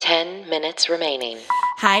minutes remaining.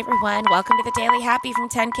 Hi, everyone. Welcome to the Daily Happy from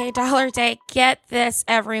 10K Dollar Day. Get this,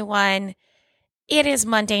 everyone. It is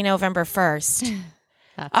Monday, November 1st.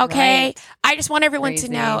 That's okay? right. I just want everyone Crazy.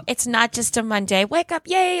 to know it's not just a Monday. Wake up.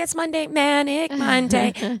 Yay, it's Monday. Manic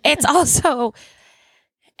Monday. It's also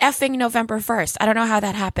effing November 1st. I don't know how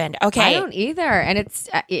that happened. Okay. I don't either. And it's,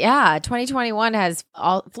 2021 has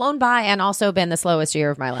flown by and also been the slowest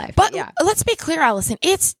year of my life. But yeah. let's be clear, Allison.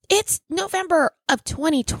 It's November of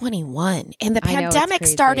 2021, and the I know, it's pandemic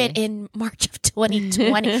crazy. started in March of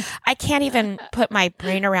 2020. I can't even put my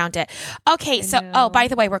brain around it. Okay, know. by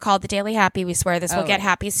the way, we're called the Daily Happy. We swear this will get right.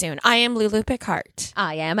 happy soon. I am Lulu Picard.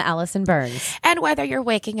 I am Allison Burns. And whether you're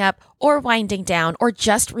waking up or winding down or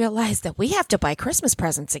just realize that we have to buy Christmas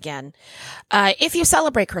presents again, if you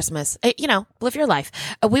celebrate Christmas, live your life.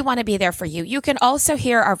 We want to be there for you. You can also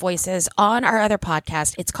hear our voices on our other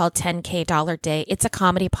podcast. It's called 10K Dollar Day. It's a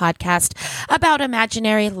comedy podcast about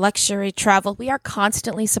imaginary luxury travel. We are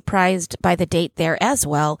constantly surprised by the date there as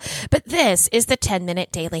well. But this is the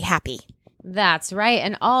 10-minute Daily Happy. That's right.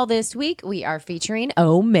 And all this week, we are featuring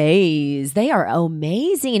Omaze. They are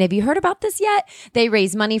amazing. Have you heard about this yet? They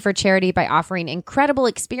raise money for charity by offering incredible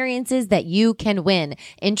experiences that you can win.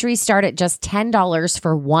 Entries start at just $10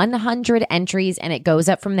 for 100 entries, and it goes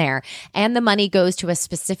up from there. And the money goes to a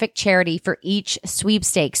specific charity for each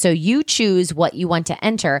sweepstake. So you choose what you want to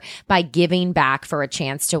enter by giving back for a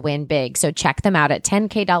chance to win big. So check them out at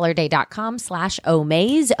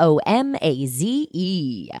 10kdollarday.com/Omaze,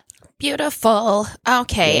 OMAZE. Beautiful.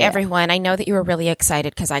 Okay, Yeah. everyone. I know that you were really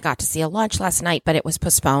excited because I got to see a launch last night, but it was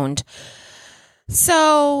postponed.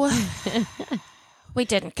 So we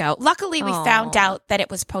didn't go. Luckily, we found out that it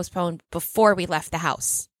was postponed before we left the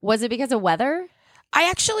house. Was it because of weather? I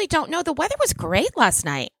actually don't know. The weather was great last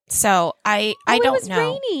night. So I don't It was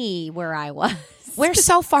know. rainy where I was. We're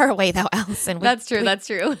so far away, though, Allison. That's true. That's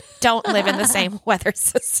true. Don't live in the same weather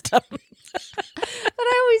system. But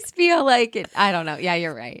I always feel like it. I don't know. Yeah,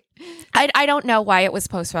 you're right. I don't know why it was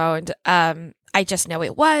postponed. I just know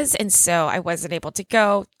it was. And so I wasn't able to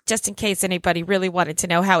go just in case anybody really wanted to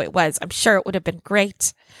know how it was. I'm sure it would have been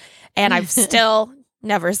great. And I've still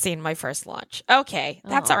never seen my first launch. Okay,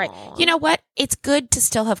 that's all right. You know what? It's good to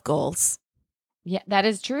still have goals. Yeah, that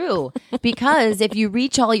is true. Because if you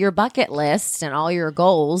reach all your bucket lists and all your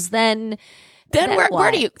goals, then Where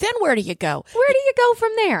what? do you go? Where do you go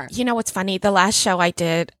from there? You know what's funny? The last show I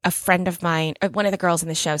did, a friend of mine, one of the girls in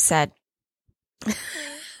the show said,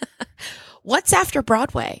 "What's after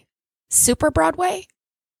Broadway? Super Broadway?"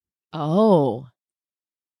 Oh,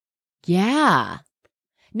 yeah.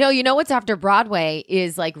 No, you know what's after Broadway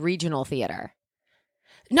is like regional theater.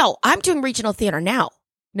 No, I'm doing regional theater now.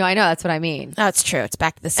 No, I know. That's what I mean. That's true. It's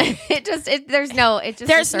back to the same. There's no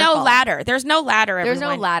ladder. There's no ladder. There's no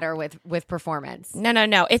everyone. ladder with performance. No.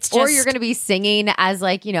 It's just. Or you're going to be singing as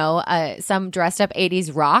like, some dressed up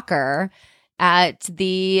 80s rocker at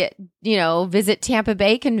the, Visit Tampa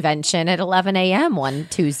Bay convention at 11 a.m. one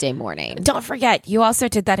Tuesday morning. Don't forget, you also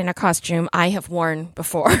did that in a costume I have worn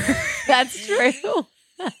before. That's true.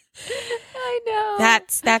 I know.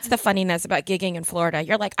 That's the funniness about gigging in Florida.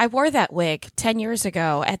 You're like, I wore that wig 10 years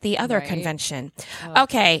ago at the other Right. convention. Oh,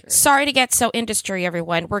 Okay, sorry to get so industry,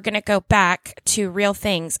 everyone. We're going to go back to real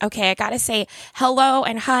things. Okay, I got to say hello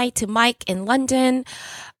and hi to Mike in London,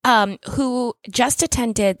 who just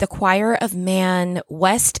attended the Choir of Man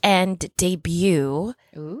West End debut.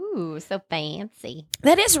 Ooh, so fancy.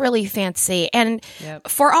 That is really fancy. And Yep.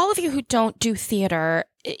 for all of you who don't do theater,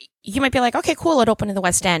 you might be like, okay, cool, it opened in the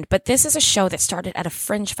West End. But this is a show that started at a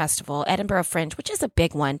Fringe festival, Edinburgh Fringe, which is a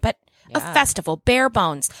big one, but a Yeah. festival, bare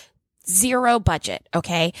bones, zero budget,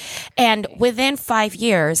 okay? And within 5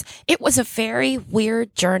 years, it was a very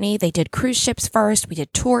weird journey. They did cruise ships first. We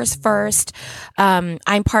did tours first.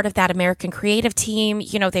 I'm part of that American creative team.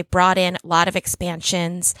 They brought in a lot of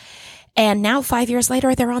expansions. And now 5 years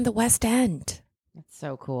later, they're on the West End. That's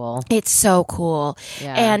so cool. It's so cool.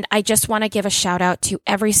 Yeah. And I just want to give a shout out to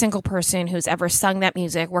every single person who's ever sung that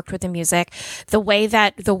music, worked with the music, the way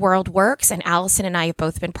that the world works. And Allison and I have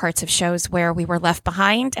both been parts of shows where we were left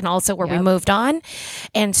behind and also where we Yep. moved on.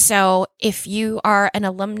 And so if you are an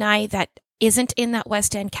alumni that isn't in that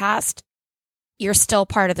West End cast, you're still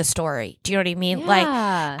part of the story. Do you know what I mean? Like,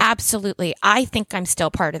 Yeah. absolutely. I think I'm still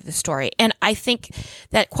part of the story. And I think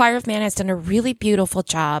that Choir of Man has done a really beautiful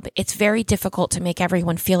job. It's very difficult to make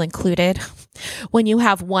everyone feel included when you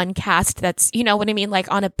have one cast that's, you know what I mean?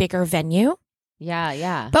 Like on a bigger venue.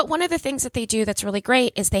 Yeah. But one of the things that they do that's really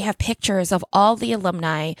great is they have pictures of all the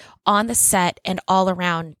alumni on the set and all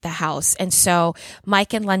around the house. And so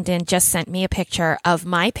Mike in London just sent me a picture of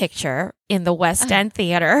my picture in the West End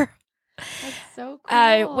Theater. That's So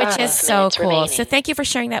cool. which is so minutes cool. remaining. So thank you for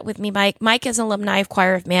sharing that with me, Mike. Mike is alumni of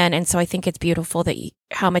Choir of Men, and so I think it's beautiful that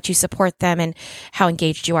how much you support them and how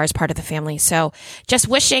engaged you are as part of the family. So just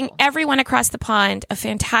wishing everyone across the pond a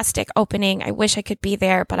fantastic opening. I wish I could be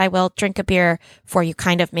there, but I will drink a beer for you,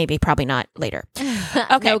 kind of, maybe, probably not later.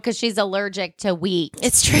 Okay. No, because she's allergic to wheat.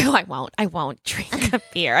 It's true. I won't drink a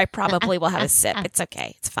beer. I probably will have a sip. It's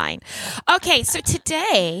okay. It's fine. Okay. So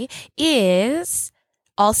today is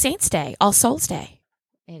All Saints Day, All Souls Day.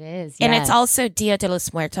 It is. And yes. it's also Dia de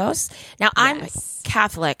los Muertos. Now, I'm Yes.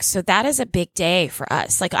 Catholic, so that is a big day for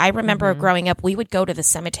us. Like, I remember growing up, we would go to the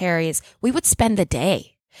cemeteries. We would spend the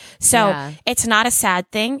day. So Yeah. it's not a sad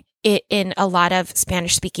thing in a lot of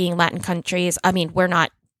Spanish-speaking Latin countries. I mean, we're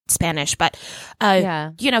not Spanish, but,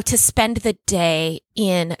 to spend the day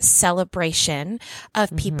in celebration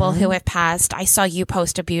of people who have passed. I saw you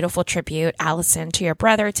post a beautiful tribute, Allison, to your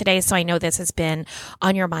brother today. So I know this has been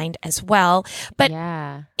on your mind as well. But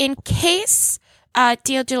in case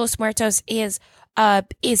Dia de los Muertos is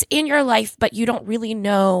in your life, but you don't really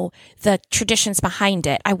know the traditions behind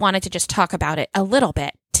it, I wanted to just talk about it a little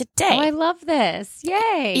bit today. Oh, I love this.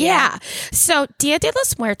 Yay. Yeah. So Dia de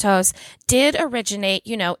los Muertos did originate,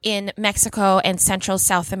 in Mexico and Central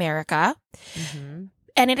South America.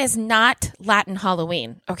 And it is not Latin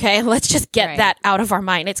Halloween. Okay. Let's just get that out of our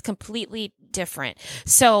mind. It's completely different.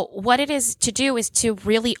 So what it is to do is to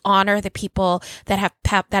really honor the people that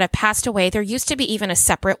have passed away. There used to be even a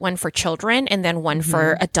separate one for children and then one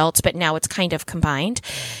for adults, but now it's kind of combined.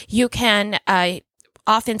 You can,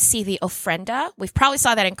 often see the ofrenda. We've probably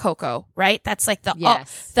saw that in Coco, right? That's like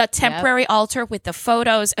the temporary altar with the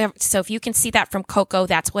photos. So if you can see that from Coco,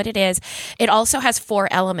 that's what it is. It also has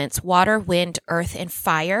 4 elements: water, wind, earth, and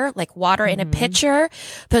fire, like water in a pitcher,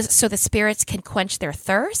 so the spirits can quench their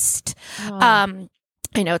thirst.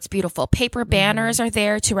 I know, it's beautiful. Paper banners are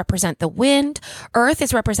there to represent the wind. Earth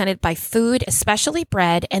is represented by food, especially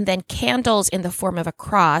bread, and then candles in the form of a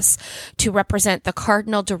cross to represent the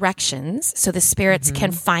cardinal directions so the spirits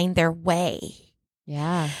can find their way.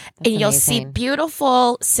 Yeah. And you'll see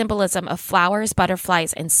beautiful symbolism of flowers,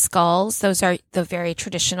 butterflies, and skulls. Those are the very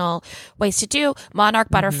traditional ways to do. Monarch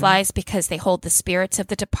butterflies because they hold the spirits of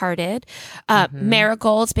the departed.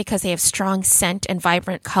 Marigolds because they have strong scent and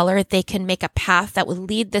vibrant color. They can make a path that will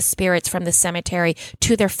lead the spirits from the cemetery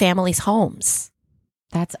to their families' homes.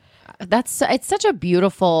 It's such a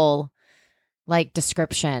beautiful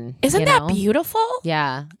description. Isn't that beautiful?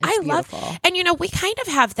 Yeah. I love, and we kind of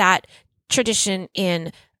have that tradition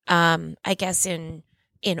in, I guess in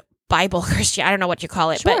Bible Christian, I don't know what you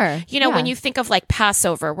call it, but when you think of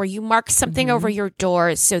Passover, where you mark something over your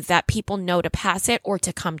doors so that people know to pass it or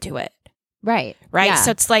to come to it. Right. Yeah.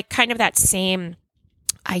 So it's kind of that same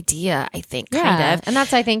idea, I think, kind of. And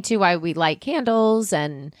that's, I think, too, why we light candles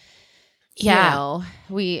and,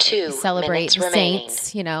 we celebrate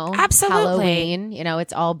saints, Absolutely. Halloween,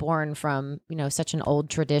 it's all born from, such an old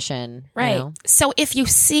tradition. Right. So if you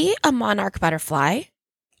see a monarch butterfly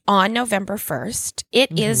on November 1st,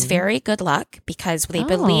 it is very good luck because they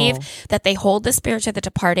believe that they hold the spirits of the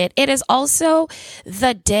departed. It is also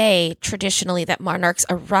the day traditionally that monarchs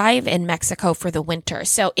arrive in Mexico for the winter.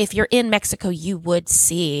 So if you're in Mexico, you would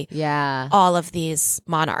see all of these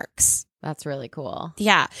monarchs. That's really cool.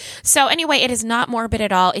 Yeah. So anyway, it is not morbid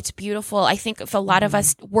at all. It's beautiful. I think if a lot of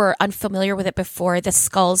us were unfamiliar with it before, the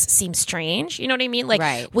skulls seem strange. You know what I mean?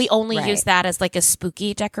 We only use that as a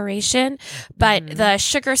spooky decoration, but the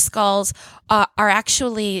sugar skulls are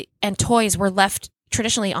actually, and toys were left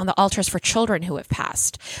traditionally on the altars for children who have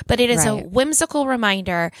passed. But it is a whimsical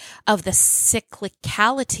reminder of the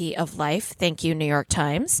cyclicality of life. Thank you, New York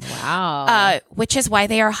Times. Wow. Which is why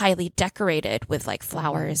they are highly decorated with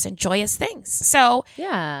flowers and joyous things. So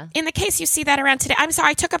in the case you see that around today, I'm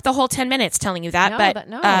sorry, I took up the whole 10 minutes telling you that,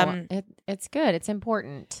 it's good. It's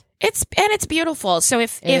important. It's beautiful. So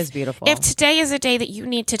if today is a day that you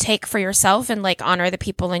need to take for yourself and honor the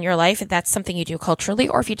people in your life, if that's something you do culturally,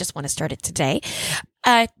 or if you just want to start it today,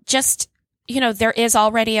 there is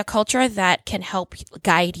already a culture that can help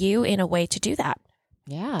guide you in a way to do that.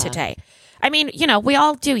 Yeah. Today. I mean, we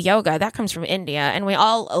all do yoga. That comes from India, and we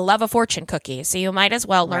all love a fortune cookie. So you might as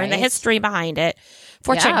well learn the history behind it.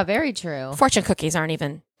 Very true. Fortune cookies aren't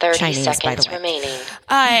even 30 Chinese, seconds by the way. remaining.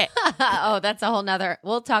 That's a whole nother.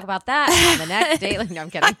 We'll talk about that on the next daily. No, I'm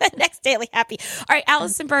kidding. The next Daily Happy. All right,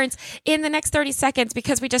 Allison Burns, in the next 30 seconds,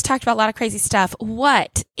 because we just talked about a lot of crazy stuff,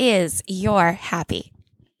 what is your happy?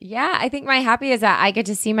 Yeah, I think my happy is that I get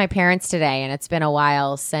to see my parents today, and it's been a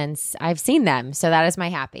while since I've seen them. So that is my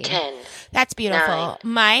happy. 10. That's beautiful.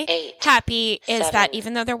 9, my 8, happy is 7, that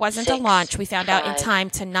even though there wasn't 6, a launch, we found out in 5, time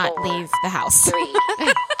to not 4, leave the house. 3,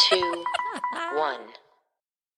 2,